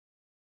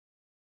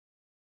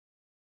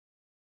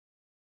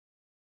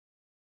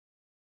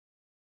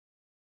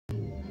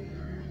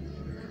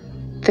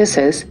This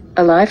is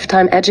a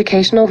Lifetime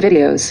Educational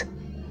Videos.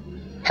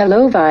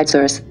 Hello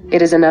Vibesers,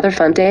 it is another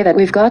fun day that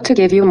we've got to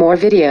give you more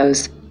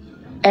videos.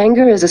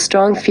 Anger is a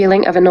strong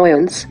feeling of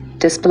annoyance,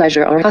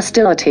 displeasure or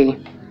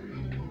hostility.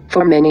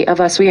 For many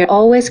of us, we are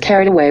always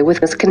carried away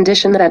with this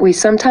condition that we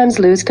sometimes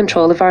lose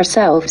control of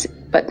ourselves,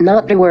 but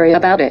not to worry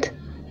about it.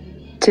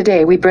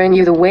 Today we bring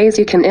you the ways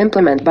you can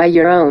implement by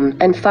your own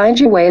and find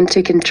your way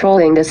into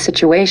controlling this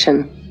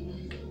situation.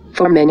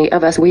 For many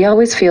of us, we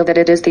always feel that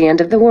it is the end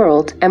of the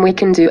world and we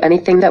can do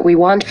anything that we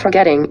want,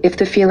 forgetting if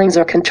the feelings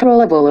are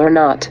controllable or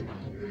not.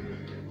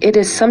 It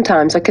is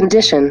sometimes a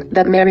condition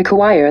that may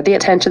require the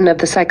attention of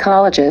the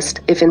psychologist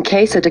if in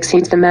case it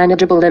exceeds the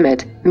manageable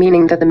limit,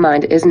 meaning that the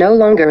mind is no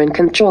longer in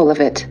control of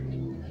it.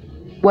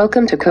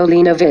 Welcome to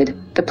Colina Vid,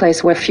 the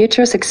place where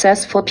future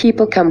successful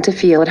people come to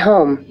feel at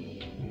home.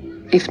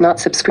 If not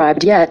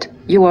subscribed yet,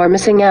 you are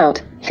missing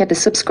out. Hit the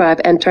subscribe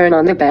and turn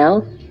on the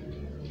bell.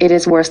 It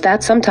is worse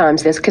that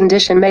sometimes this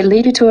condition may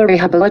lead you to a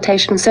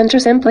rehabilitation center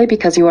simply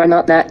because you are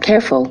not that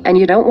careful and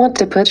you don't want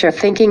to put your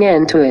thinking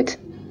into it.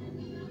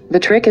 The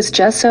trick is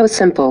just so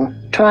simple.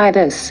 Try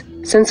this,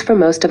 since for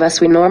most of us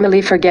we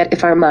normally forget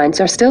if our minds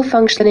are still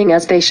functioning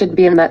as they should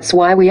be, and that's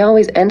why we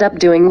always end up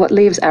doing what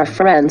leaves our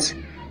friends,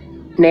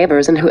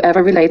 neighbors and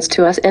whoever relates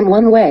to us in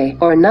one way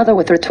or another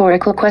with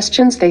rhetorical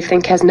questions they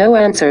think has no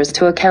answers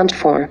to account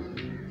for.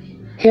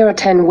 Here are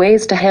 10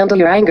 ways to handle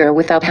your anger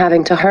without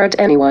having to hurt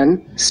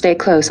anyone. Stay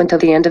close until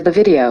the end of the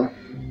video.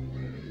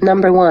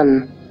 Number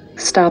 1.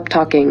 Stop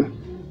talking.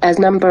 As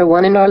number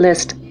 1 in our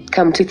list,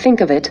 come to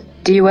think of it,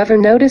 do you ever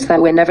notice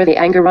that whenever the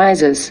anger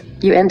rises,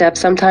 you end up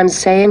sometimes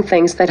saying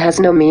things that has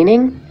no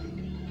meaning?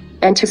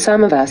 And to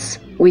some of us,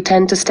 we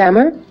tend to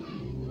stammer?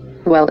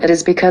 Well, it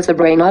is because the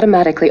brain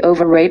automatically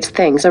overrates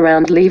things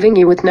around, leaving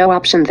you with no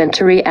option than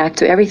to react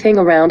to everything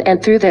around,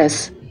 and through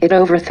this, it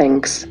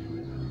overthinks.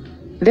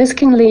 This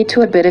can lead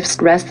to a bit of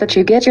stress that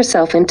you get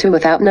yourself into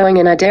without knowing,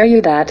 and I dare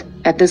you that,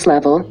 at this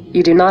level,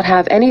 you do not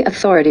have any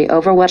authority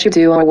over what you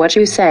do or what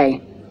you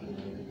say.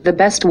 The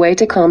best way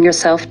to calm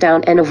yourself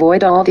down and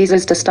avoid all these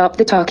is to stop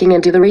the talking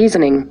and do the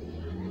reasoning.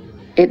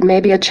 It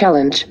may be a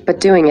challenge, but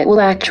doing it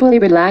will actually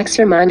relax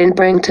your mind and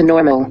bring to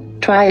normal.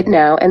 Try it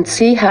now and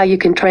see how you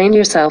can train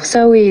yourself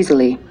so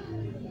easily.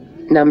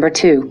 Number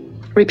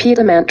 2. Repeat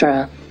a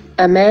mantra.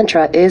 A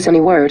mantra is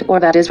any word or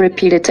that is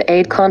repeated to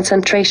aid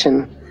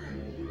concentration.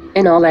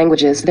 In all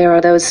languages there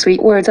are those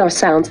sweet words or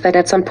sounds that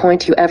at some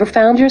point you ever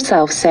found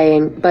yourself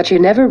saying, but you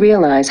never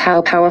realize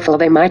how powerful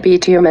they might be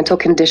to your mental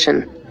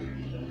condition.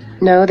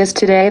 Know this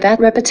today, that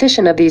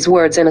repetition of these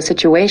words in a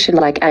situation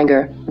like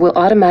anger will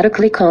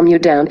automatically calm you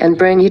down and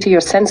bring you to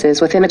your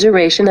senses within a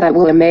duration that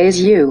will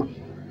amaze you.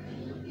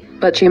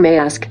 But you may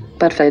ask,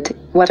 but Fid,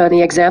 what are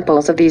the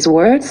examples of these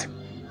words?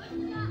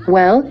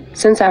 Well,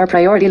 since our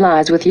priority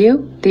lies with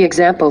you, the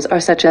examples are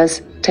such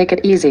as, take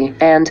it easy,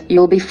 and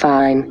you'll be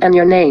fine, and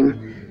your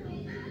name.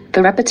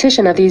 The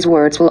repetition of these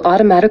words will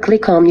automatically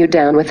calm you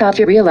down without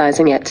you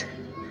realizing it.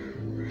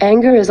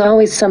 Anger is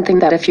always something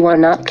that if you are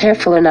not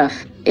careful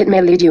enough, it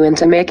may lead you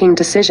into making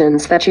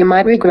decisions that you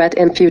might regret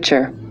in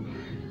future.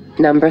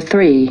 Number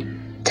 3.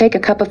 Take a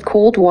cup of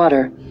cold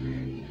water.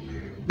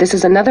 This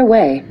is another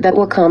way that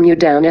will calm you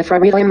down if you're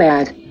really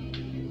mad.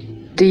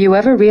 Do you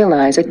ever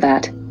realize it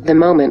that, the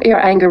moment your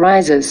anger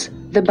rises,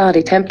 the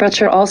body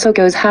temperature also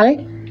goes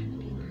high?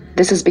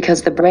 This is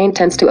because the brain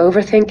tends to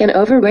overthink and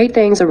overrate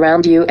things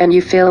around you, and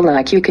you feel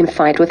like you can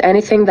fight with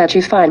anything that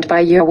you find by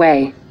your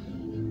way.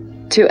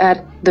 To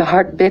add, the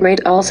heartbeat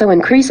rate also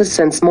increases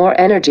since more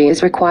energy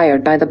is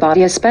required by the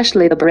body,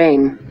 especially the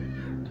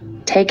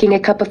brain. Taking a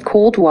cup of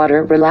cold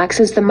water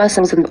relaxes the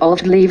muscles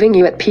involved, leaving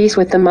you at peace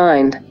with the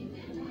mind.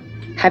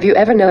 Have you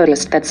ever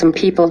noticed that some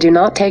people do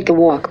not take a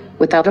walk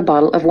without a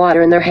bottle of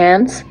water in their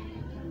hands?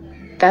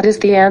 That is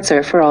the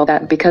answer for all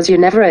that, because you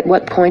never at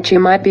what point you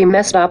might be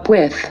messed up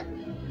with.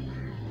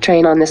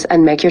 Train on this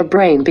and make your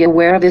brain be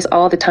aware of this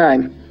all the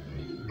time.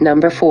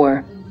 Number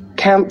 4.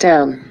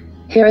 Countdown.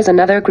 Here is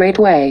another great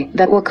way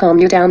that will calm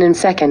you down in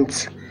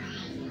seconds.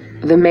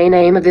 The main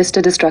aim of this is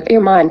to distract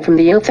your mind from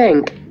the ill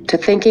think to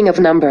thinking of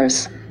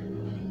numbers.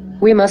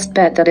 We must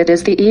bet that it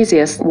is the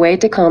easiest way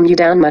to calm you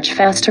down much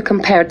faster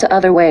compared to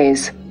other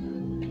ways.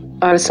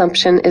 Our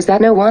assumption is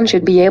that no one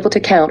should be able to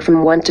count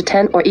from 1 to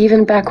 10 or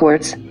even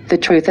backwards. The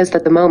truth is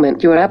that the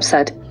moment you are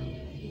upset,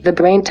 the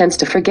brain tends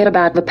to forget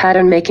about the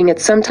pattern, making it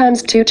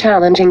sometimes too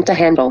challenging to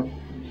handle.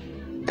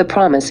 The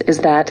promise is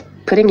that,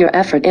 putting your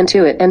effort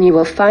into it and you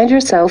will find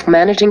yourself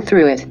managing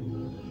through it.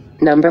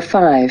 Number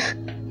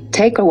 5.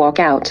 Take a walk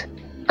out.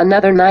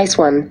 Another nice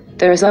one.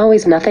 There is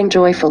always nothing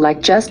joyful like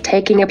just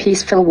taking a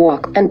peaceful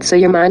walk, and so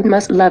your mind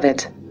must love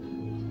it.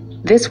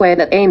 This way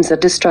that aims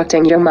at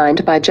distracting your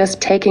mind by just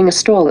taking a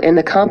stroll in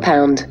the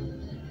compound.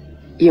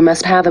 You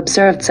must have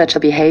observed such a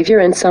behavior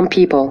in some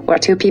people, where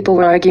two people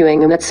were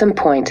arguing and at some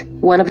point,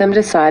 one of them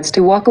decides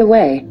to walk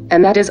away,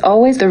 and that is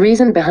always the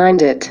reason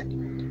behind it.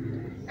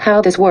 How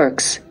this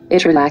works: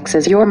 it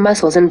relaxes your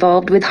muscles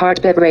involved with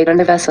heartbeat rate and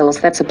the vessels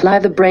that supply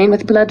the brain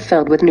with blood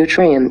filled with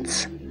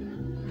nutrients.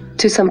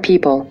 To some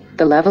people,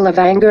 The level of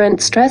anger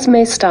and stress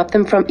may stop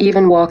them from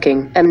even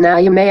walking, and now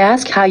you may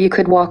ask how you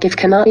could walk if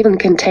cannot even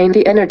contain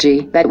the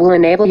energy that will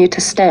enable you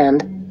to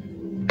stand.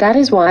 That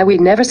is why we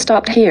never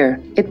stopped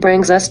here. It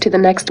brings us to the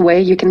next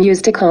way you can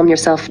use to calm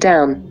yourself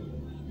down.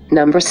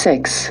 Number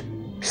 6.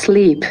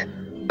 Sleep.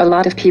 A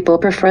lot of people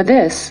prefer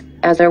this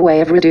as their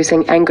way of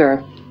reducing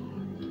anger.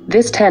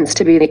 This tends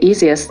to be the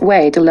easiest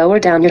way to lower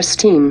down your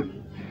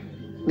steam.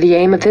 The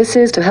aim of this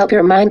is to help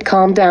your mind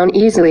calm down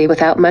easily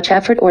without much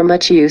effort or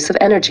much use of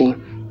energy.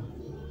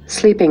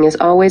 Sleeping is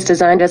always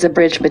designed as a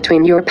bridge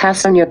between your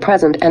past and your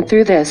present, and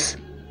through this,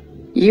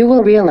 you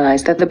will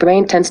realize that the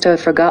brain tends to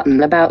have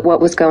forgotten about what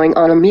was going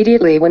on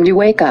immediately when you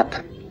wake up.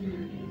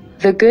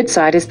 The good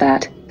side is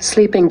that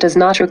sleeping does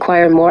not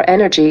require more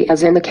energy,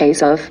 as in the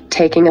case of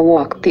taking a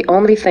walk. The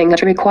only thing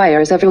it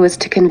requires of you is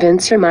to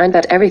convince your mind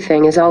that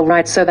everything is all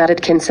right so that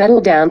it can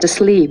settle down to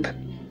sleep.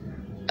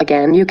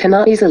 Again, you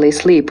cannot easily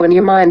sleep when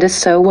your mind is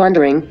so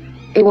wandering.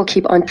 It will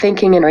keep on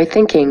thinking and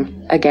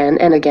rethinking, again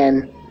and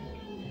again.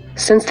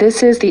 Since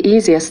this is the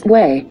easiest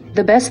way,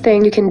 the best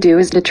thing you can do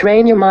is to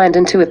train your mind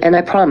into it, and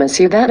I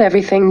promise you that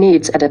everything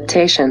needs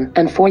adaptation,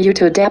 and for you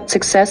to adapt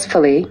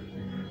successfully,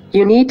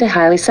 you need to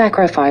highly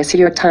sacrifice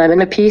your time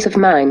and a peace of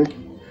mind.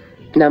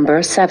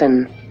 Number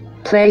 7.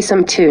 Play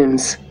some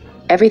tunes.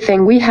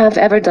 Everything we have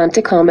ever done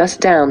to calm us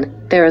down,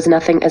 there is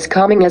nothing as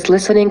calming as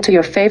listening to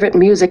your favorite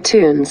music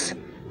tunes.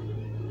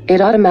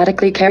 It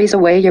automatically carries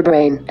away your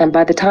brain, and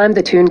by the time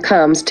the tune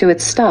comes to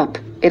its stop,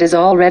 it is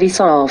already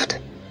solved.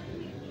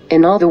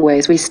 In all the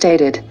ways we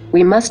stated,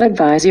 we must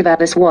advise you that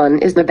this one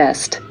is the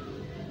best.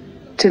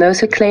 To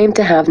those who claim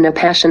to have no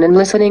passion in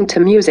listening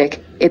to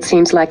music, it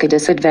seems like a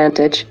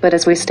disadvantage, but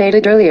as we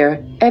stated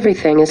earlier,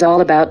 everything is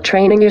all about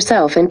training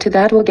yourself into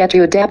that will get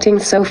you adapting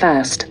so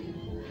fast.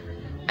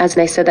 As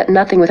they said that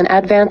nothing with an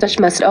advantage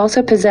must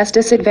also possess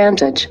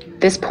disadvantage,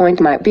 this point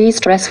might be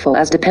stressful,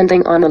 as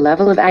depending on the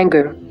level of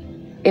anger,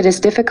 it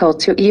is difficult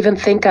to even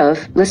think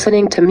of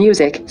listening to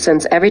music,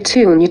 since every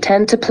tune you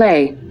tend to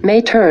play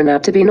may turn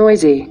out to be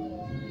noisy.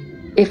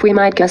 If we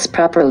might guess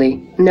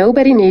properly,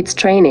 nobody needs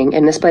training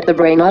in this, but the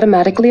brain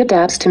automatically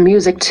adapts to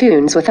music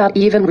tunes without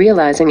even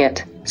realizing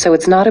it, so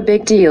it's not a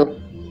big deal.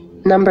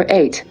 Number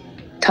 8.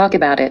 Talk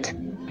about it.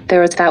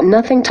 There is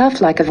nothing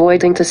tough like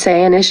avoiding to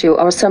say an issue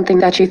or something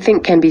that you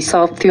think can be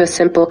solved through a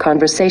simple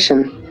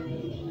conversation.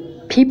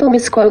 People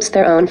misquote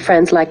their own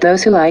friends like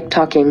those who like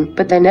talking,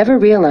 but they never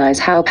realize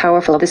how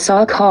powerful the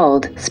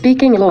so-called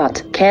speaking a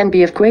lot can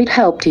be of great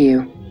help to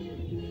you.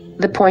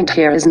 The point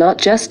here is not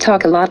just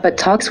talk a lot, but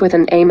talks with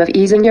an aim of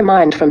easing your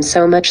mind from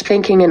so much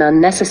thinking and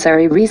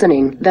unnecessary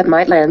reasoning that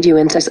might land you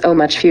into so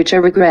much future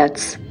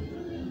regrets.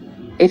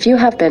 If you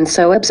have been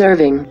so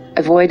observing,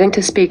 avoiding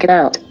to speak it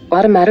out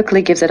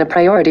automatically gives it a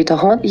priority to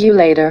haunt you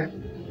later.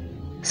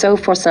 So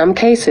for some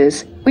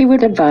cases, we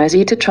would advise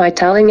you to try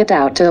telling it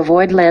out to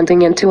avoid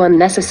landing into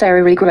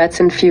unnecessary regrets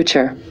in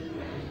future.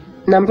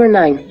 Number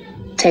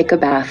 9. Take a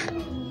bath.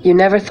 You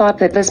never thought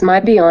that this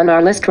might be on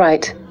our list,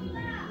 right?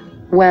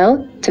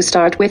 Well, to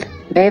start with,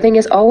 bathing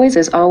is always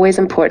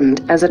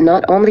important, as it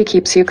not only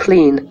keeps you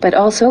clean, but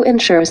also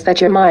ensures that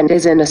your mind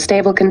is in a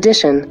stable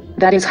condition,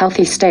 that is,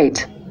 healthy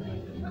state.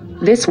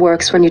 This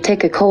works when you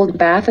take a cold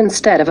bath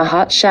instead of a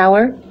hot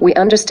shower. We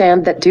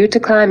understand that due to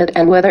climate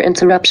and weather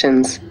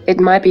interruptions, it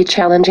might be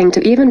challenging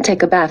to even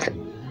take a bath.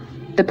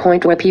 The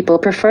point where people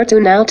prefer to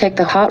now take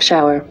the hot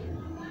shower.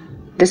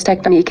 This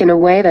technique in a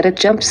way that it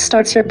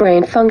jump-starts your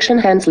brain function,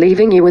 hence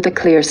leaving you with a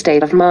clear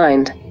state of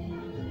mind.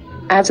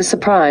 As a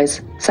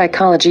surprise,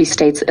 psychology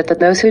states that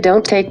those who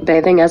don't take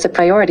bathing as a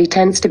priority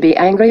tends to be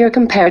angrier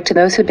compared to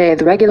those who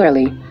bathe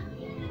regularly.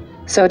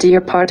 So do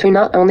your part to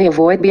not only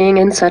avoid being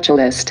in such a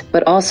list,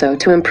 but also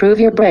to improve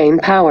your brain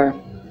power.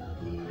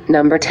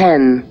 Number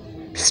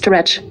 10.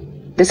 Stretch.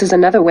 This is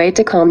another way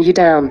to calm you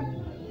down.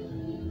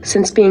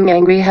 Since being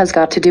angry has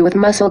got to do with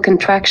muscle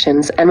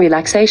contractions and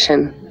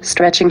relaxation,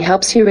 stretching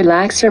helps you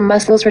relax your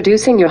muscles,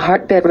 reducing your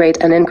heartbeat rate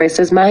and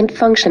increases mind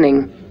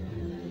functioning.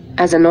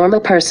 As a normal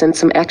person,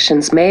 some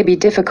actions may be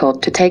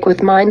difficult to take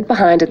with mind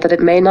behind it, that it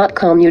may not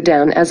calm you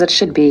down as it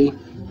should be.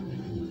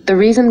 The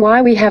reason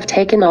why we have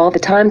taken all the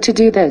time to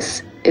do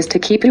this is to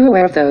keep you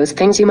aware of those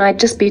things you might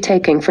just be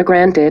taking for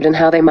granted and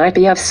how they might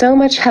be of so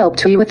much help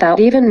to you without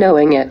even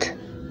knowing it.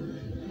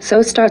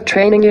 So start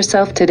training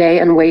yourself today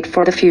and wait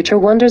for the future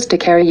wonders to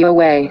carry you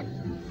away.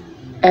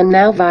 And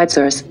now,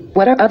 Vidzers,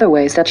 what are other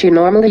ways that you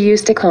normally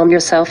use to calm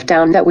yourself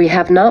down that we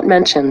have not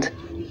mentioned?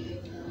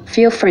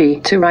 Feel free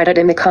to write it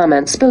in the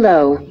comments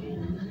below.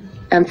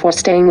 And for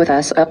staying with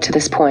us up to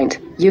this point,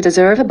 you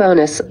deserve a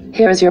bonus.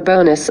 Here is your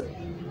bonus.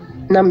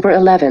 Number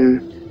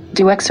 11.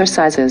 Do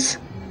exercises.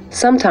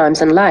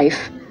 Sometimes in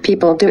life,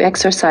 people do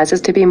exercises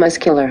to be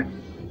muscular.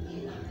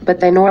 But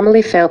they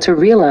normally fail to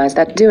realize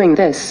that doing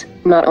this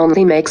not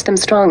only makes them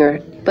stronger,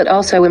 but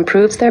also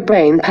improves their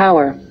brain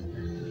power.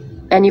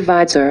 And you,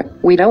 Vidzer,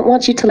 we don't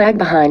want you to lag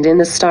behind in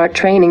this. Start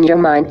training your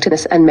mind to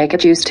this and make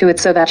it used to it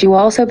so that you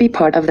also be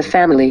part of the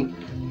family.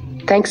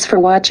 Thanks for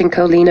watching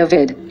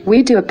Colinovid.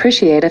 We do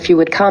appreciate if you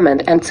would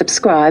comment and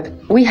subscribe.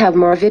 We have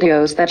more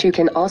videos that you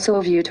can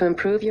also view to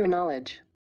improve your knowledge.